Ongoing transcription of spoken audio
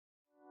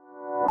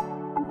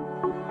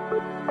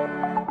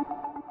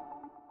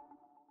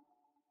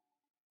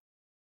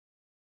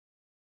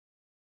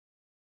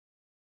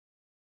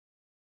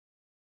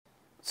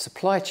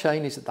Supply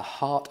chain is at the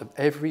heart of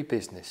every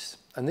business,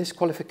 and this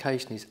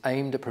qualification is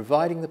aimed at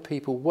providing the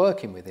people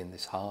working within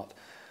this heart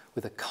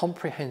with a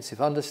comprehensive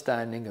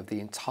understanding of the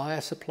entire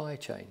supply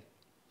chain.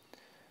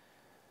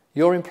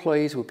 Your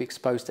employees will be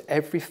exposed to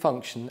every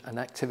function and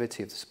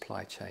activity of the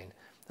supply chain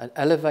and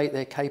elevate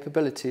their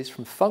capabilities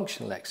from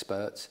functional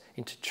experts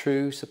into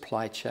true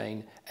supply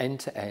chain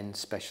end-to-end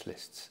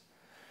specialists.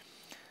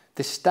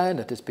 This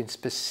standard has been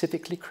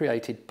specifically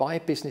created by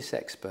business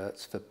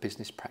experts for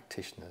business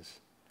practitioners.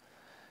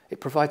 It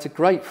provides a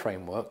great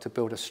framework to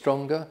build a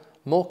stronger,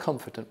 more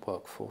confident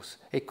workforce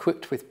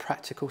equipped with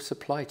practical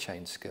supply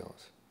chain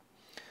skills.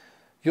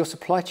 Your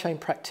supply chain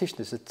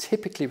practitioners are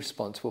typically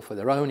responsible for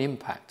their own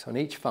impact on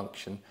each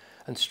function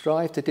and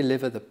strive to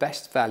deliver the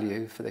best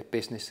value for their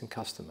business and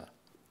customer.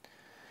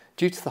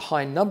 Due to the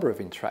high number of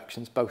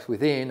interactions both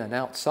within and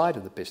outside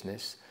of the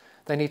business,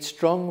 they need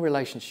strong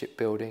relationship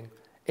building,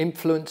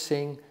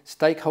 influencing,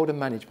 stakeholder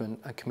management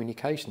and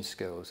communication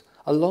skills,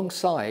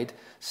 alongside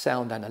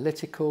sound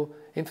analytical,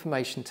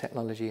 information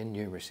technology and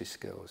numeracy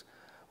skills,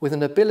 with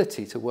an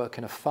ability to work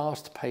in a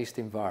fast-paced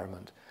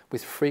environment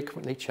with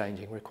frequently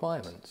changing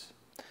requirements.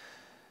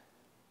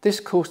 This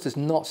course does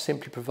not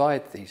simply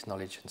provide these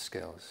knowledge and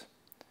skills.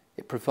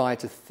 It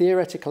provides a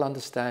theoretical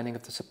understanding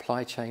of the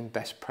supply chain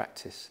best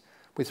practice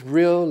with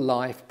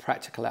real-life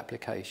practical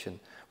application,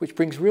 which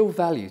brings real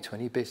value to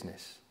any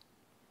business.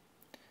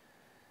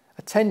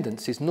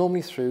 Attendance is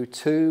normally through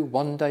 2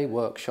 one-day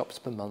workshops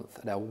per month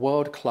at our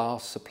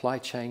world-class Supply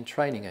Chain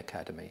Training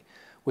Academy,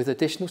 with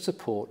additional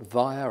support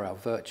via our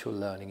virtual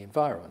learning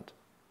environment.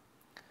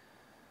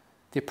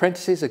 The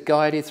apprentices are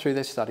guided through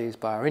their studies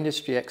by our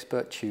industry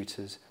expert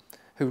tutors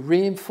who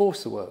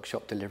reinforce the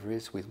workshop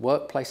deliveries with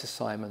workplace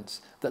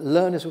assignments that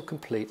learners will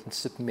complete and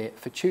submit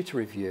for tutor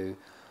review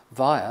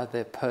via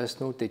their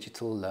personal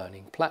digital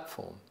learning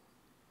platform.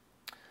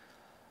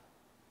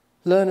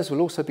 Learners will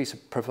also be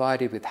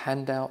provided with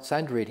handouts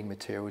and reading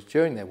materials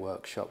during their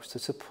workshops to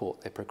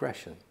support their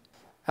progression.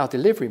 Our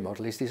delivery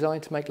model is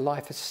designed to make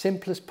life as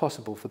simple as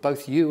possible for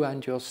both you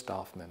and your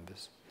staff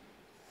members.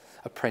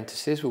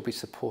 Apprentices will be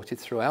supported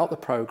throughout the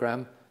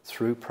programme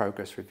through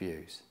progress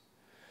reviews.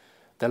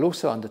 They'll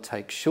also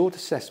undertake short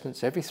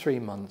assessments every 3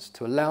 months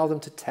to allow them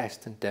to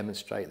test and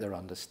demonstrate their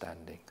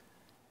understanding.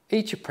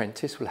 Each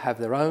apprentice will have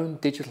their own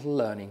digital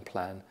learning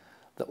plan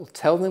that will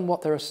tell them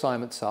what their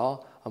assignments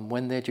are and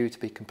when they're due to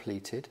be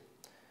completed,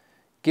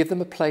 give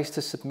them a place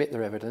to submit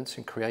their evidence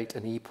and create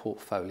an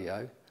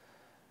e-portfolio,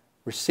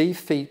 receive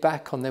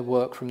feedback on their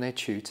work from their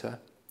tutor,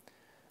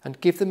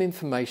 and give them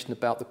information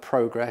about the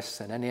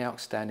progress and any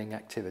outstanding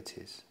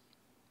activities.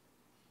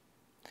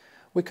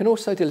 We can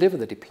also deliver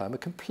the diploma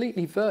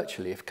completely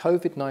virtually if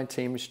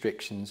COVID-19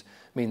 restrictions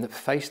mean that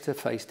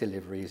face-to-face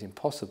delivery is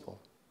impossible.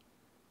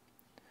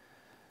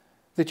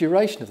 The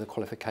duration of the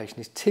qualification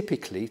is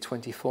typically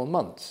 24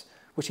 months,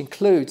 which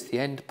includes the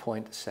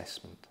endpoint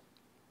assessment.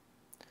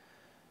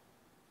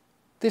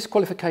 This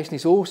qualification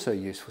is also a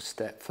useful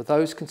step for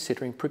those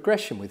considering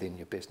progression within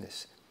your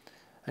business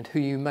and who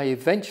you may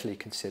eventually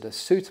consider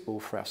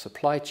suitable for our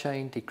supply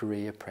chain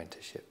degree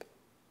apprenticeship.